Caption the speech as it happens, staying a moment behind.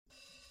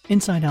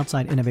Inside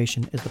Outside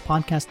Innovation is the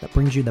podcast that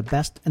brings you the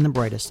best and the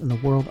brightest in the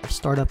world of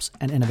startups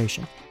and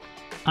innovation.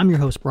 I'm your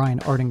host, Brian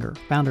Ardinger,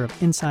 founder of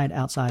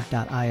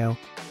InsideOutside.io,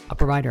 a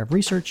provider of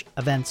research,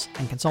 events,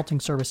 and consulting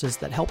services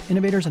that help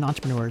innovators and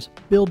entrepreneurs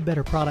build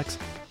better products,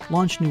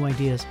 launch new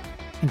ideas,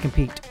 and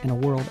compete in a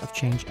world of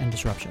change and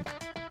disruption.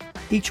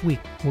 Each week,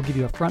 we'll give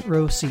you a front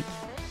row seat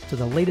to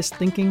the latest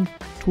thinking,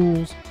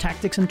 tools,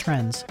 tactics, and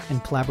trends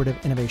in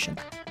collaborative innovation.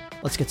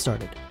 Let's get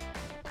started.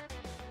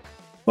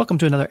 Welcome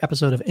to another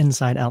episode of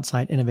Inside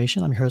Outside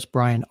Innovation. I'm your host,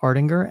 Brian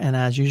Ardinger, and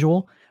as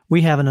usual,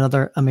 we have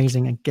another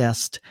amazing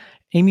guest,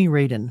 Amy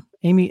Radin.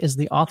 Amy is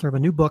the author of a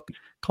new book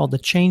called The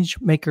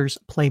Changemaker's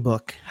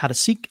Playbook: How to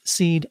Seek,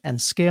 Seed,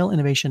 and Scale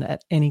Innovation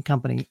at Any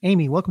Company.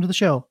 Amy, welcome to the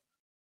show.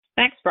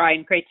 Thanks,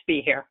 Brian. Great to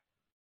be here.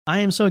 I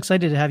am so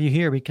excited to have you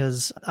here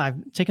because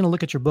I've taken a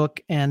look at your book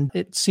and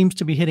it seems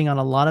to be hitting on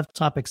a lot of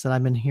topics that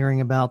I've been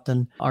hearing about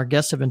and our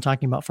guests have been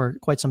talking about for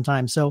quite some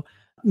time. So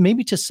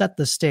maybe to set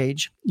the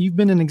stage, you've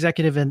been an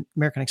executive in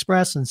American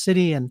Express and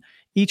Citi and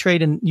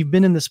E-Trade, and you've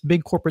been in this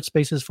big corporate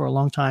spaces for a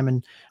long time,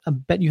 and I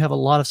bet you have a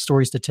lot of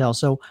stories to tell.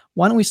 So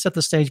why don't we set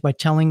the stage by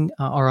telling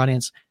our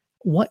audience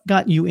what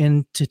got you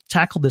in to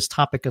tackle this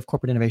topic of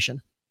corporate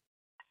innovation?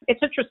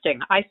 It's interesting.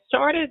 I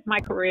started my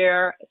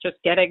career just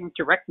getting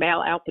direct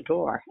mail out the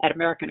door at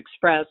American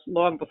Express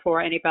long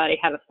before anybody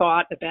had a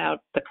thought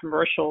about the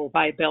commercial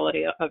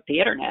viability of the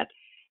internet,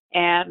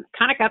 and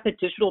kind of got the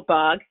digital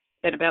bug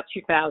in about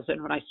 2000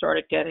 when I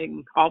started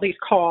getting all these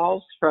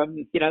calls from,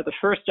 the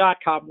first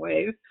dot-com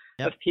wave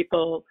of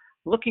people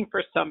looking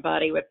for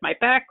somebody with my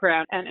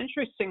background. And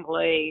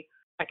interestingly,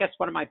 I guess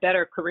one of my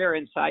better career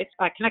insights,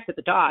 I connected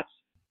the dots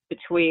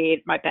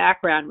between my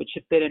background, which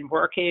had been in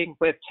working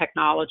with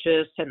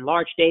technologists and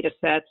large data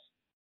sets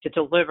to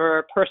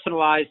deliver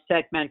personalized,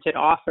 segmented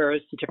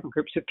offers to different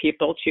groups of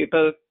people to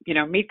both,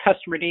 meet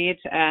customer needs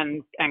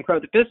and grow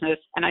the business.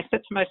 And I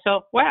said to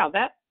myself, wow,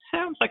 that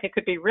sounds like it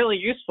could be really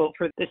useful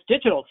for this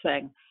digital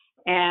thing.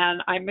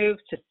 And I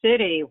moved to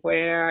Citi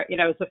where,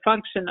 it's a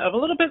function of a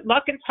little bit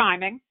luck and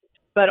timing,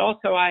 but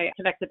also I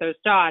connected those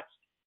dots.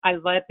 I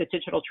led the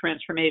digital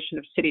transformation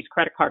of Citi's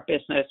credit card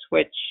business,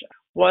 which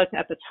was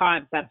at the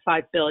time about a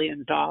 $5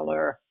 billion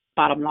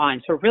bottom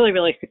line. So really,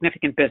 really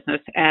significant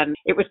business. And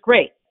it was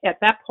great. At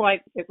that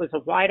point, it was a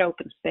wide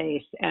open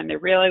space, and there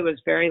really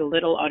was very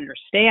little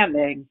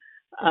understanding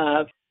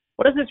of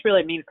what does this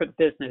really mean for the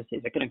business?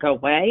 Is it going to go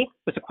away?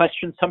 Was a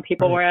question some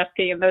people were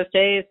asking in those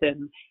days.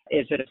 And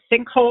is it a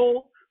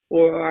sinkhole,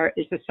 or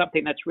is this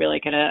something that's really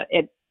going to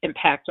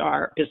impact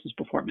our business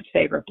performance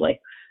favorably?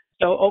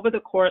 So over the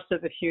course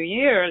of a few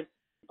years,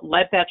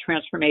 led that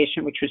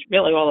transformation, which was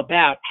really all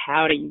about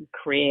how do you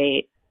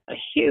create a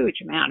huge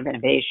amount of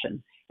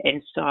innovation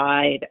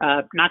inside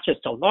of not just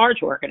a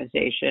large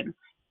organization,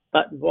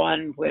 but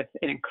one with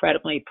an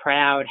incredibly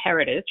proud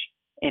heritage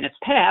in its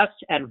past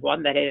and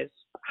one that is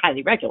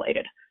highly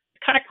regulated.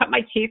 Kind of cut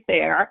my teeth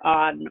there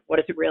on what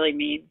does it really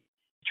mean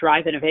to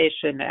drive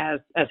innovation as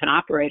an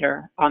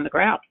operator on the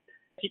ground.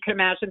 You can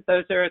imagine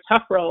those are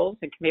tough roles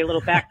and can be a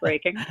little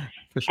backbreaking.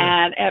 For sure.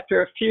 And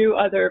after a few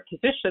other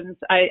positions,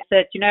 I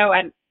said,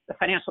 and the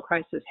financial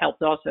crisis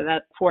helped also.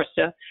 That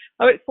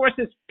it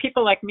forces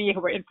people like me who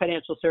were in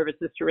financial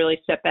services to really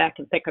step back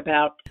and think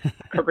about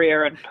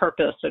career and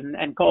purpose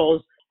and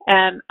goals.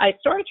 And I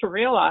started to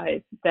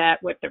realize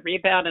that with the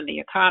rebound in the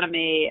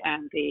economy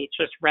and the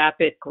just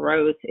rapid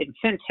growth in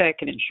fintech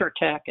and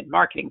insurtech and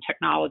marketing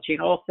technology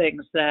and all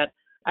things that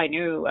I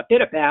knew a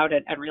bit about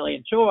and really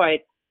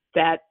enjoyed,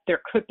 that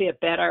there could be a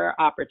better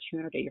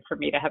opportunity for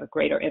me to have a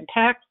greater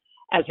impact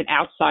as an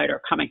outsider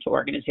coming to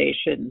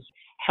organizations,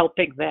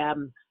 helping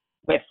them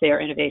with their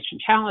innovation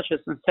challenges.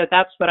 And so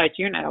that's what I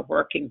do now,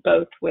 working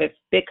both with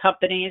big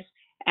companies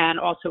and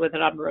also with a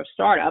number of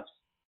startups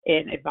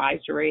in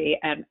advisory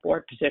and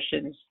board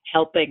positions,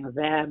 helping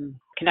them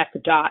connect the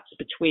dots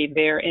between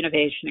their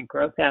innovation and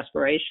growth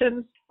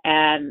aspirations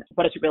and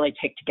what does it really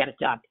take to get it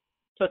done.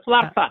 So it's a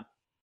lot of fun.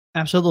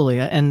 Absolutely.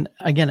 And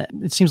again,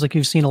 it seems like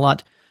you've seen a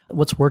lot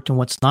what's worked and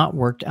what's not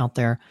worked out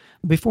there.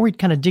 Before we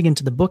kind of dig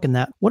into the book and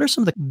that, what are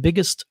some of the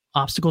biggest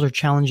obstacles or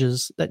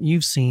challenges that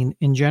you've seen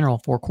in general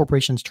for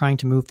corporations trying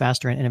to move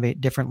faster and innovate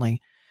differently?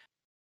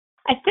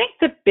 I think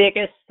the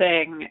biggest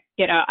thing,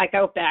 I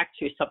go back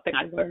to something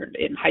I learned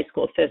in high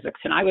school physics,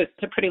 and I was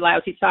a pretty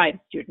lousy science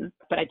student,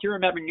 but I do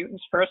remember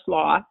Newton's first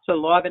law, so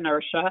law of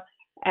inertia,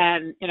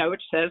 and,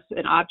 which says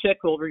an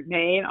object will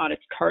remain on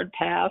its current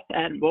path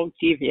and won't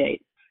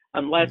deviate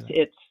unless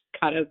it's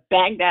kind of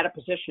banged out of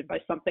position by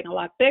something a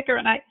lot bigger.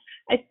 And I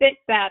think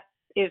that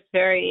is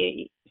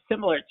very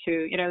similar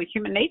to,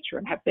 human nature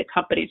and how big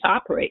companies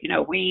operate.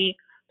 We,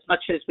 as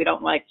much as we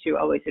don't like to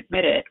always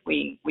admit it,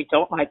 we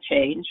don't like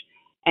change.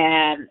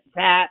 And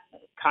that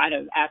kind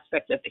of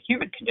aspect of the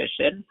human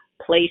condition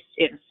placed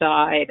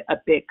inside a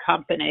big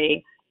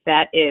company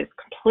that is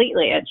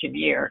completely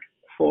engineered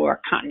for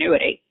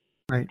continuity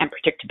and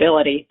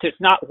predictability does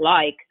not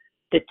like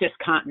the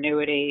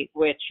discontinuity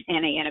which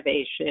any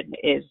innovation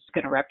is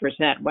going to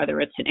represent, whether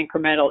it's an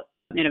incremental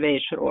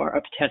innovation or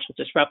a potential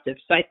disruptive.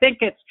 So I think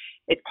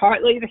it's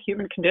partly the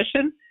human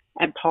condition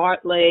and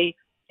partly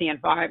the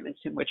environments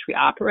in which we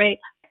operate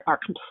are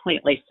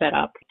completely set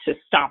up to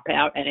stomp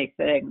out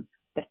anything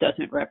that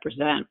doesn't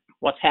represent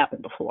what's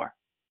happened before.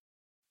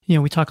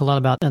 We talk a lot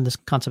about this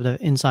concept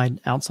of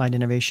inside-outside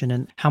innovation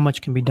and how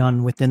much can be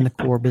done within the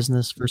core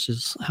business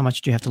versus how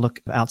much do you have to look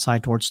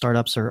outside towards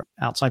startups or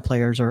outside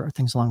players or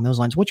things along those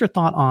lines. What's your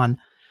thought on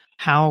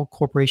how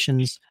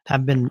corporations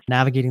have been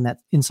navigating that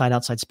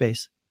inside-outside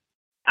space?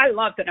 I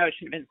love the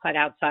notion of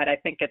inside-outside. I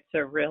think it's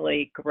a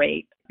really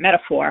great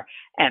metaphor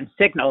and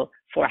signal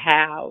for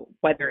how,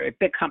 whether a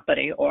big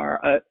company or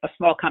a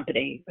small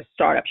company, a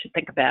startup should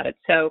think about it.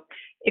 So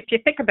if you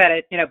think about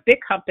it, big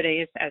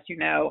companies, as you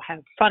know,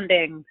 have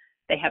funding,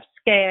 they have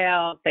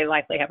scale, they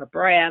likely have a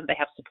brand, they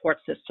have support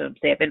systems,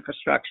 they have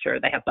infrastructure,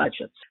 they have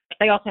budgets.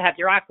 They also have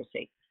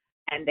bureaucracy,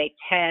 and they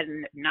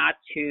tend not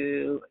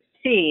to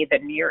see the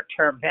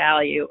near-term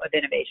value of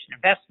innovation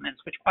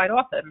investments, which quite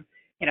often,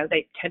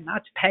 they tend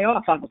not to pay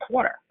off on the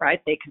quarter,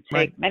 right? They can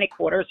take many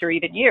quarters or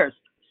even years.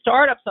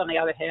 Startups, on the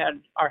other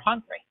hand, are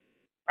hungry,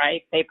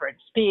 right? They bring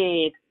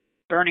speed,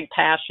 burning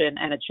passion,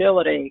 and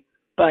agility,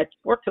 but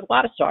worked with a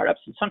lot of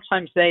startups, and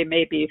sometimes they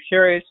may be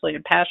furiously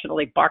and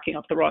passionately barking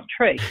up the wrong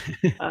tree.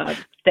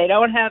 They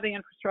don't have the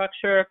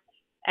infrastructure,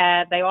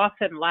 and they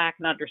often lack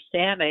an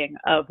understanding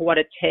of what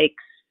it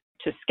takes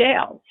to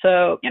scale.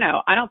 So,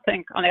 I don't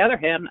think, on the other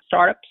hand,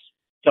 startups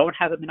don't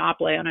have a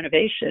monopoly on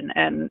innovation,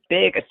 and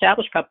big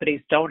established companies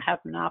don't have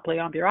a monopoly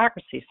on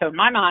bureaucracy. So in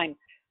my mind,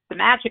 the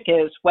magic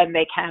is when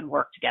they can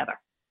work together.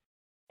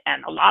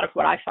 And a lot of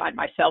what I find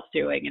myself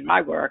doing in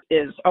my work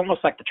is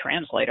almost like the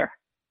translator,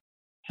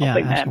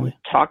 helping them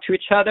talk to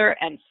each other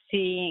and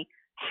see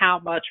how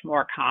much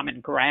more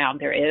common ground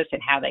there is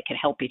and how they can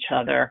help each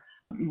other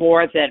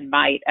more than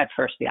might at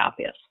first be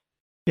obvious.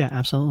 Yeah,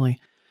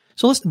 absolutely.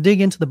 So let's dig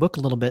into the book a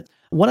little bit.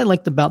 What I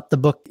liked about the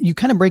book, you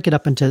kind of break it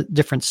up into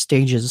different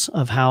stages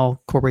of how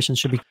corporations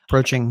should be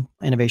approaching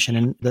innovation,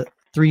 and the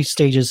 3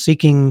 stages: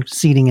 seeking,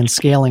 seeding, and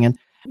scaling. And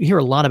you hear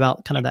a lot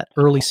about kind of that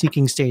early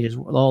seeking stages,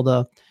 with all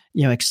the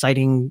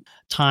exciting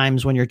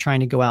times when you're trying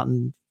to go out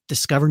and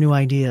discover new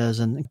ideas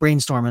and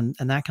brainstorm and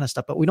that kind of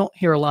stuff. But we don't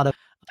hear a lot of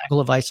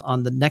practical advice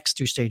on the next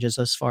 2 stages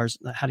as far as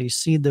how do you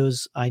seed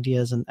those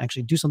ideas and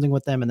actually do something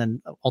with them, and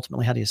then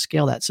ultimately how do you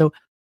scale that. So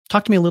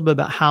talk to me a little bit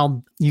about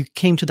how you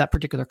came to that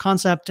particular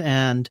concept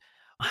and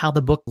how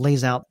the book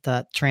lays out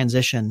that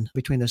transition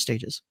between those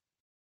stages.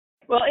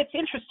 Well, it's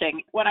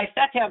interesting. When I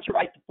sat down to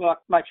write the book,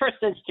 my first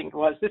instinct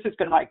was, this is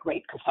going to write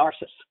great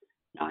catharsis.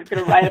 I'm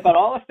going to write about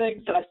all the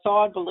things that I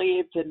saw and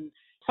believed, and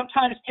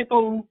sometimes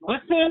people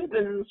listened,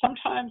 and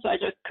sometimes I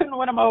just couldn't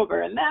win them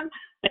over. And then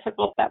I said,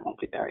 well, that won't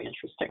be very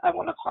interesting. I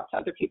want to talk to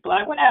other people.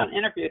 And I went out and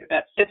interviewed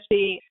about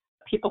 50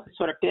 people who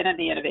sort of been in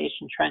the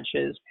innovation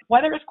trenches,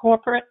 whether it's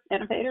corporate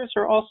innovators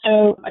or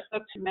also I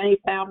spoke to many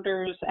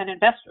founders and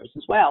investors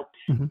as well.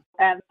 Mm-hmm.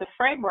 And the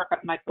framework of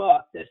my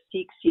book, the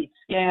seek, seed,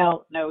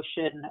 scale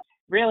notion,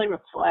 really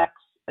reflects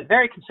a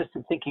very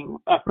consistent thinking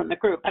from the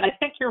group. And I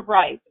think you're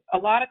right. A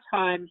lot of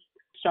times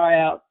start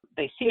out,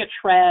 they see a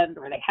trend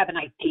or they have an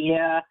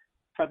idea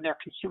from their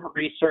consumer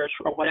research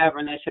or whatever,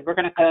 and they said, we're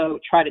going to go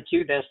try to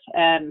do this.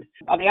 And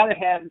on the other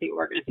hand, the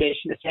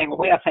organization is saying, well,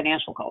 we have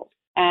financial goals.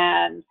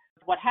 And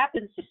what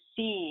happens to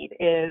seed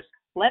is,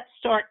 let's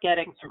start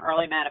getting some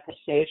early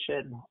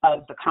manifestation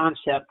of the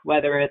concept,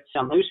 whether it's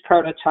a loose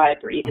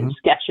prototype or even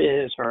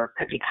sketches, or it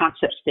could be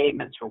concept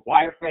statements or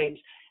wireframes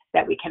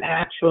that we can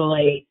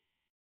actually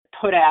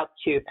put out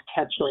to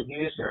potential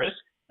users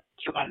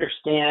to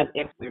understand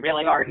if we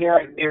really are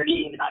hearing their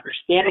need and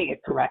understanding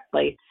it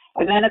correctly.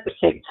 And then at the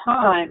same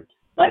time,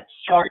 let's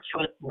start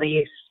to at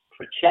least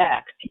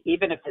project,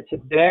 even if it's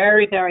a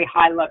very, very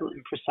high level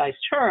in precise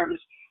terms,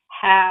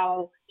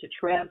 how to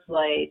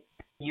translate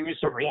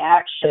user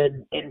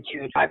reaction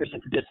into drivers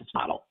of the business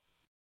model,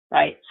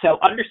 right? So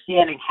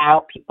understanding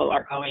how people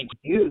are going to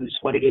use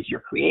what it is you're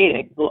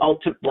creating will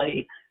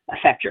ultimately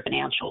affect your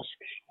financials.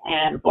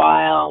 And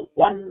while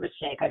one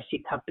mistake I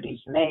see companies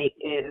make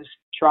is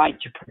trying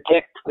to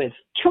predict with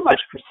too much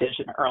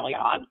precision early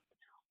on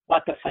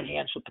what the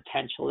financial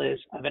potential is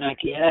of an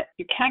idea,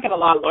 you can get a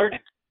lot of learning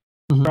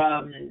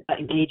from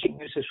engaging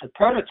users with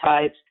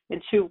prototypes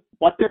into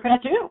what they're going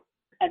to do.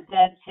 And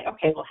then say,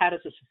 okay, well, how does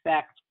this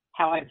affect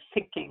how I'm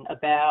thinking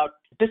about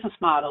the business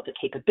model, the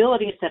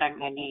capabilities that I'm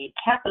going to need,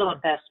 capital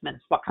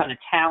investments, what kind of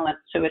talent?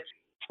 So it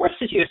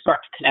forces you to start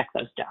to connect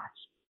those dots.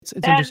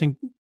 It's interesting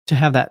to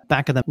have that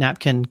back of the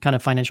napkin kind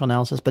of financial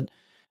analysis, but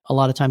a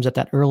lot of times at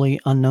that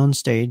early unknown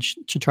stage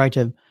to try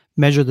to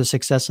measure the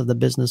success of the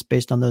business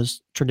based on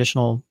those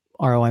traditional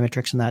ROI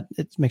metrics, and that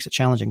it makes it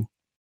challenging.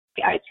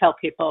 I tell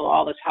people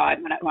all the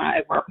time when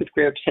I work with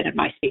groups and in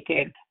my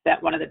speaking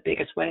that one of the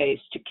biggest ways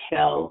to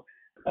kill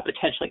a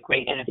potentially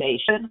great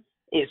innovation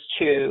is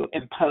to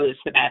impose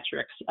the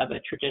metrics of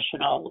a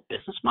traditional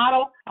business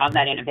model on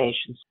that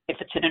innovation. If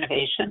it's an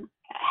innovation,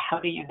 how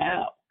do you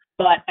know?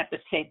 But at the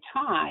same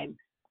time,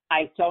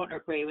 I don't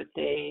agree with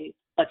the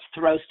let's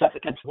throw stuff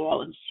against the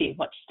wall and see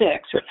what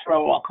sticks, or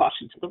throw all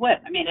caution to the wind.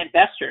 I mean,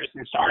 investors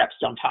and startups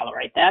don't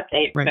tolerate that.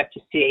 They expect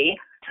to see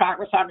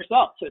progress on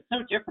results. So it's no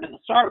different in the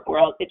startup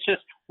world. It's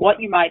just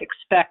what you might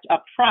expect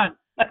up front.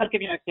 I'll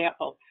give you an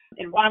example.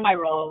 In one of my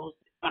roles,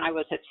 when I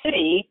was at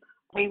Citi,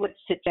 we would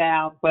sit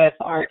down with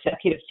our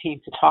executive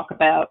team to talk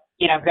about,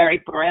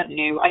 very brand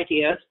new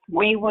ideas.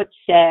 We would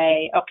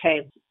say,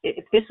 okay,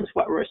 if this is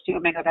what we're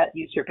assuming about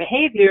user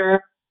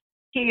behavior,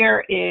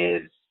 here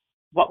is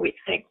what we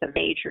think the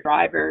major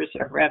drivers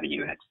of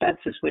revenue and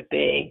expenses would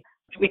be.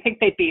 We think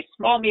they'd be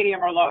small,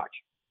 medium, or large.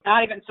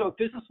 Not even so a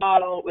business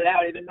model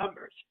without even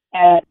numbers.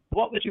 And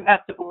what would you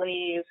have to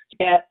believe to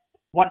get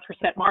 1%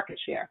 market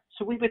share?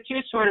 So we would do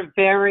sort of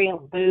very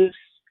loose,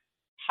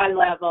 high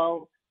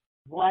level,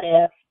 what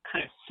if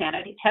kind of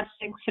sanity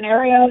testing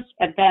scenarios.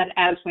 And then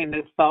as we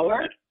move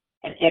forward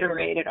and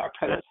iterated our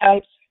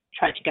prototypes,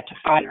 tried to get to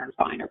finer and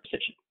finer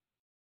precision.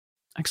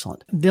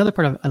 Excellent. The other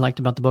part I liked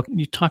about the book,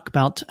 you talk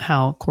about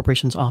how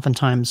corporations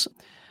oftentimes,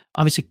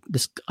 obviously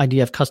this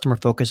idea of customer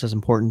focus is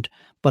important,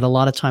 but a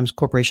lot of times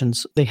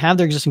corporations, they have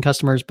their existing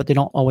customers, but they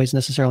don't always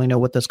necessarily know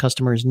what those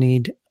customers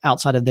need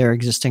outside of their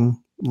existing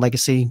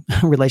legacy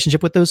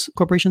relationship with those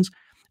corporations.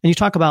 And you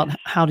talk about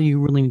how do you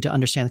really need to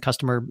understand the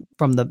customer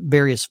from the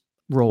various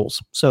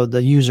roles. So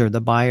the user,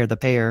 the buyer, the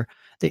payer,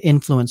 the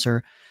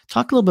influencer.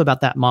 Talk a little bit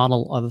about that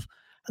model of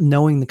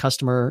knowing the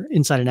customer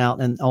inside and out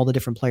and all the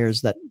different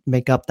players that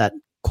make up that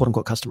quote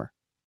unquote customer.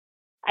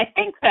 I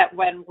think that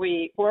when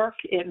we work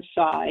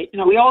inside,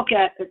 we all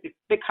get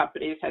big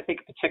companies, I think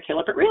in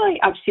particular, but really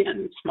I've seen it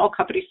in small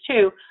companies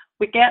too.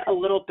 We get a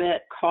little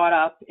bit caught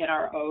up in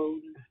our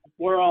own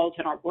world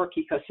and our work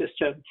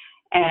ecosystem.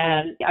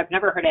 And I've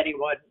never heard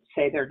anyone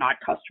say they're not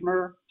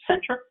customer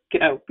centric.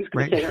 Who's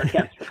going to say they're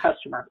against the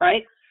customer,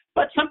 right?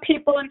 But some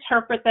people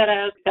interpret that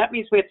as that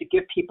means we have to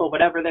give people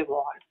whatever they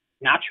want.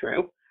 Not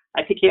true.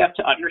 I think you have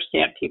to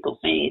understand people's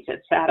needs and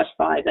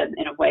satisfy them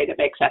in a way that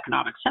makes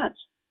economic sense.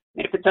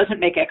 And if it doesn't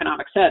make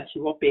economic sense,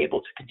 you won't be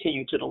able to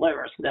continue to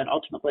deliver. So then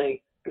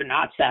ultimately, you're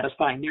not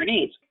satisfying their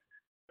needs.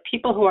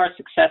 People who are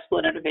successful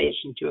in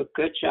innovation do a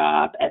good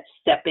job at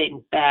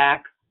stepping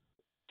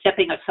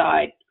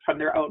aside from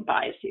their own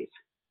biases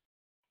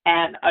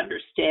and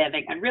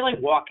understanding and really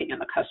walking in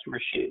the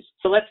customer's shoes.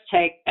 So let's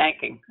take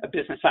banking, a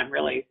business I'm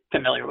really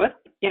familiar with.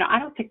 I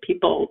don't think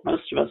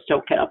most of us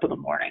don't get up in the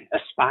morning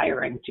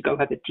aspiring to go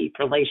have a deep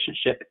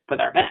relationship with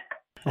our bank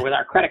or with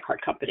our credit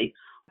card company.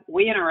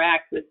 We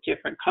interact with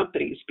different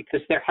companies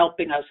because they're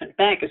helping us, and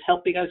bank is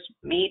helping us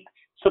meet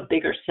some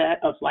bigger set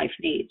of life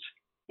needs.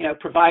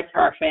 Provide for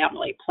our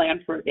family,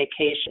 plan for a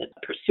vacation,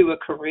 pursue a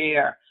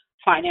career,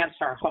 finance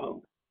our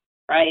home,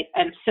 right?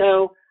 And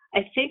so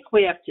I think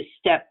we have to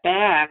step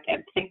back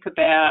and think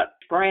about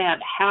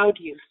brand. How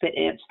do you fit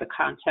into the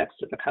context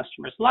of the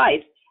customer's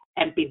life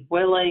and be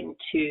willing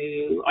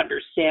to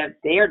understand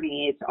their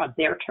needs on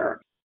their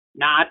terms,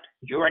 not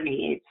your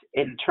needs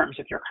in terms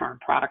of your current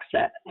product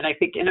set? And I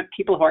think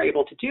people who are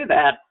able to do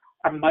that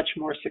are much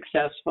more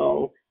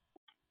successful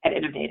at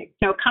innovating.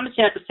 It comes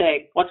down to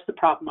saying, what's the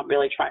problem I'm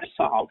really trying to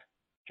solve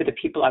for the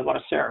people I want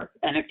to serve?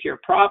 And if your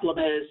problem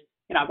is,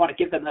 I want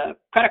to give them a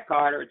credit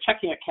card or a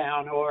checking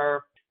account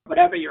or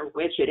whatever your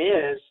widget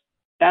is,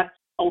 that's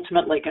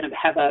ultimately going to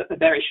have a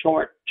very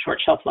short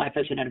shelf life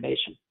as an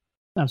innovation.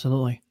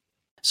 Absolutely.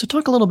 So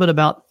talk a little bit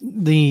about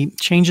the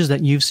changes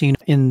that you've seen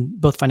in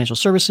both financial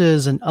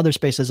services and other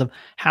spaces of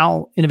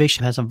how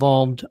innovation has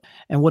evolved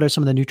and what are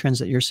some of the new trends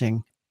that you're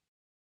seeing?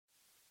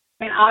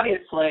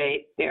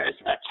 Obviously, there's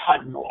a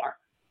ton more.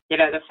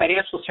 The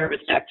financial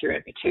service sector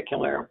in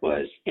particular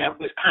was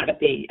kind of at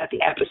the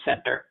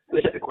epicenter. It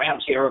was at the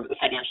ground zero of the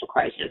financial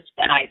crisis.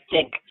 And I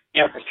think,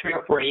 for 3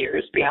 or 4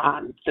 years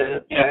beyond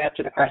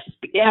after the crisis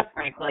began,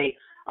 frankly,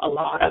 a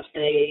lot of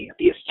the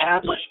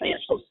established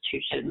financial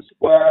institutions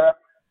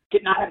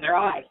did not have their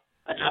eye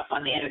enough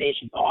on the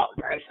innovation ball,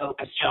 very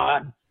focused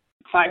on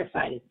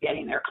firefighting,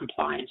 getting their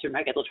compliance and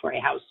regulatory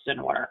houses in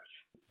order,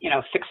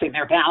 fixing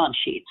their balance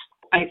sheets.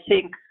 I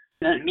think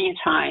in the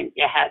meantime,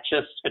 you had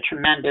just a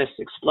tremendous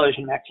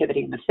explosion of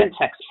activity in the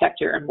fintech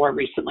sector and more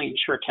recently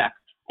insurtech.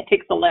 I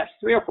think the last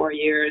 3 or 4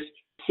 years,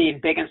 seeing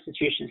big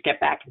institutions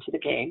get back into the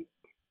game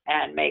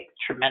and make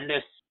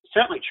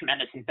certainly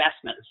tremendous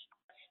investments.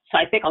 So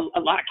I think a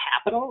lot of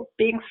capital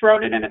being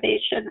thrown in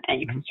innovation,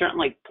 and you can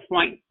certainly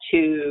point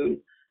to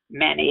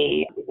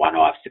many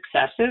one-off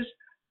successes.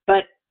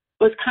 But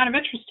what's kind of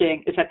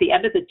interesting is at the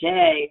end of the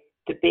day,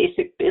 the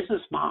basic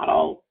business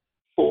model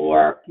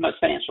for most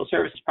financial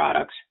services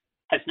products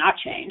has not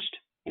changed.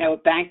 A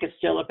bank is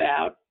still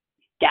about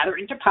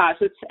gathering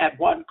deposits at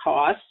one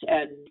cost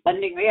and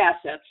lending the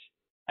assets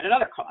at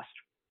another cost.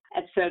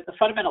 And so the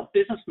fundamental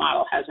business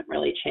model hasn't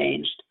really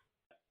changed.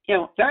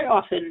 Very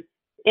often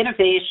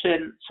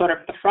innovation sort of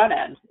at the front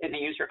end in the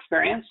user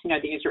experience, the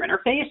user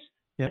interface,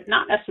 yep.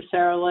 Not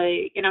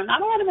necessarily,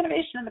 not a lot of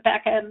innovation in the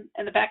back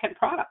end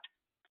product.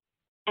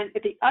 And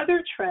the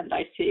other trend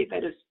I see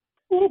that is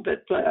a little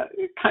bit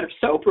kind of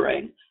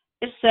sobering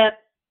is that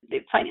the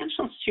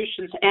financial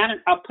institutions, and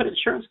I'll put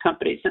insurance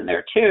companies in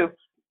there too,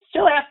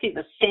 still asking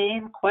the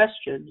same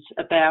questions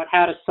about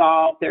how to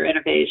solve their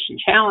innovation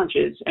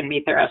challenges and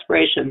meet their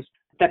aspirations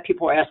that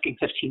people were asking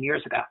 15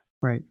 years ago.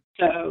 Right.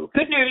 So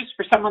good news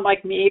for someone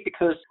like me,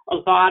 because a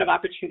lot of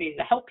opportunities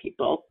to help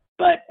people.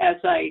 But as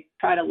I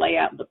try to lay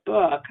out in the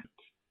book,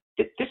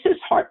 this is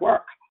hard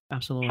work.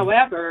 Absolutely.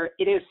 However,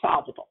 it is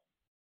solvable.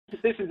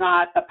 This is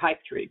not a pipe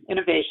dream.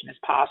 Innovation is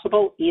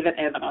possible, even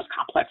in the most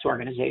complex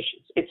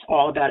organizations. It's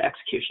all about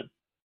execution.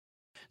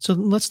 So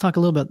let's talk a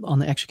little bit on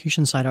the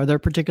execution side. Are there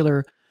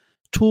particular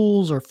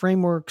tools or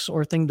frameworks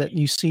or things that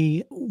you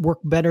see work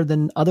better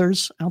than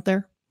others out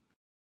there?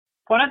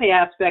 One of the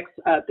aspects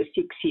of the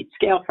Seek, Seed,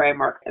 Scale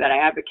framework that I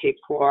advocate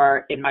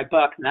for in my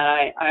book, and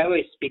that I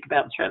always speak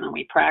about, and certainly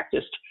we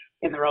practiced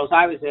in the roles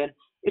I was in,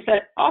 is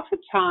that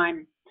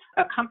oftentimes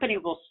a company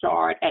will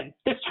start, and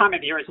this time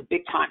of year is a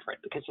big time for it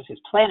because this is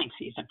planning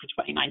season for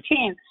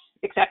 2019.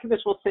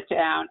 Executives will sit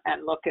down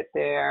and look at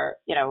their,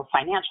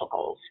 financial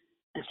goals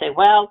and say,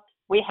 well,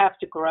 we have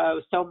to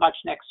grow so much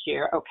next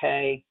year.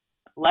 Okay,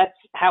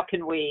 how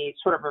can we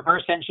sort of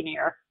reverse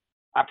engineer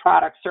our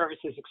product,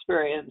 services,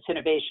 experience,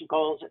 innovation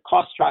goals, and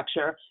cost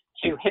structure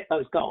to hit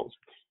those goals?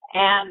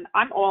 And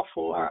I'm all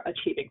for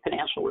achieving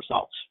financial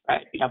results,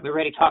 right? We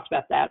already talked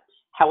about that.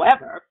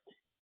 However,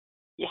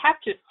 you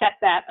have to set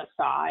that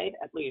aside,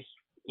 at least,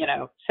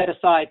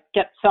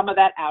 get some of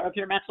that out of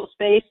your mental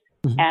space.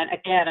 Mm-hmm. And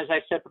again, as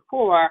I said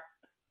before,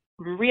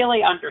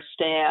 really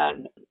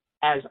understand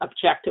as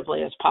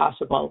objectively as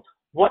possible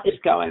what is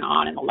going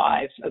on in the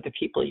lives of the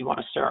people you want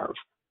to serve.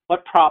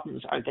 What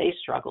problems are they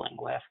struggling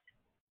with?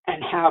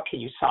 And how can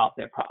you solve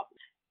their problems?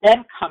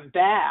 Then come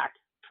back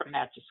from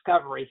that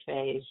discovery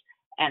phase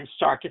and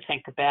start to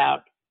think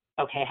about,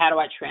 okay, how do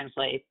I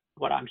translate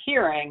what I'm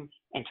hearing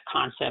into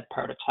concept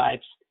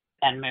prototypes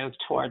and move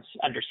towards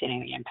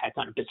understanding the impact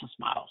on a business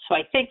model? So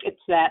I think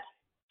it's that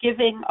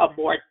giving a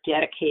more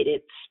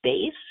dedicated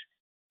space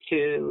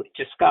to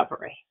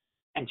discovery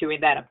and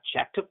doing that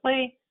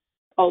objectively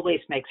always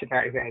makes a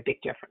very, very big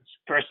difference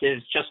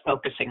versus just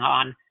focusing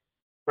on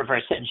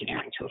reverse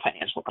engineering to a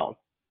financial goal.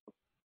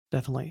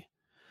 Definitely.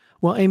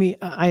 Well,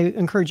 Amy, I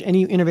encourage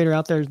any innovator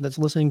out there that's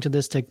listening to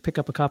this to pick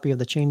up a copy of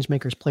the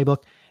Changemakers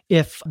Playbook.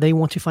 If they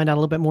want to find out a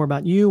little bit more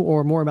about you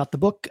or more about the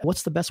book,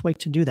 what's the best way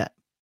to do that?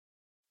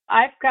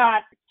 I've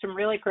got some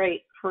really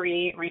great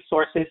free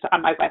resources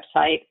on my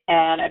website,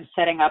 and I'm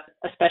setting up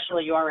a special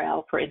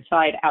URL for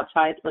Inside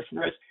Outside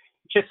listeners.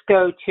 Just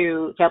go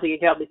to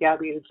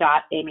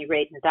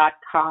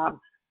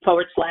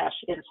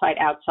www.amyradin.com/Inside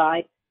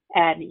Outside,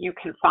 and you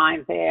can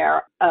find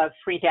there a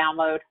free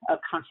download of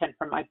content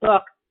from my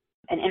book,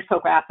 an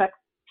infographic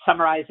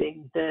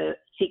summarizing the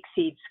Seek,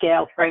 Seed,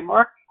 Scale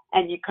framework,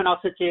 and you can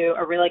also do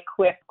a really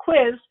quick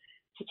quiz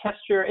to test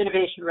your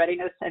innovation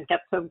readiness and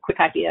get some quick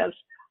ideas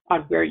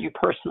on where you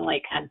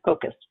personally can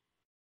focus.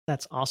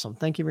 That's awesome.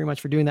 Thank you very much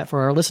for doing that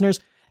for our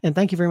listeners. And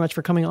thank you very much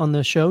for coming on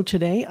the show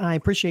today. I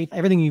appreciate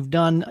everything you've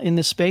done in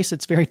this space.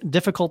 It's very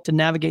difficult to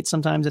navigate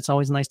sometimes. It's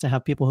always nice to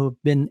have people who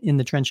have been in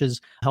the trenches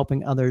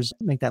helping others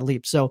make that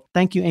leap. So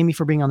thank you, Amy,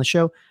 for being on the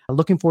show.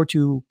 Looking forward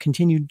to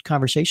continued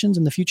conversations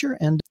in the future.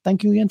 And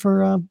thank you again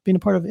for being a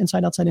part of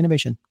Inside Outside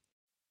Innovation.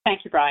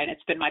 Thank you, Brian.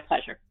 It's been my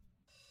pleasure.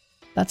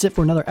 That's it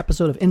for another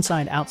episode of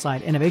Inside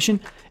Outside Innovation.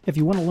 If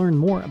you want to learn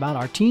more about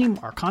our team,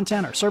 our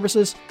content, our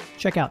services,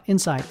 check out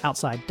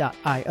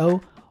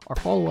insideoutside.io or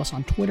follow us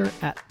on Twitter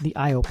at the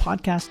IO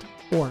Podcast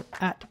or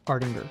at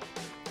Ardinger.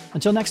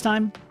 Until next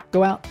time,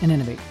 go out and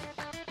innovate.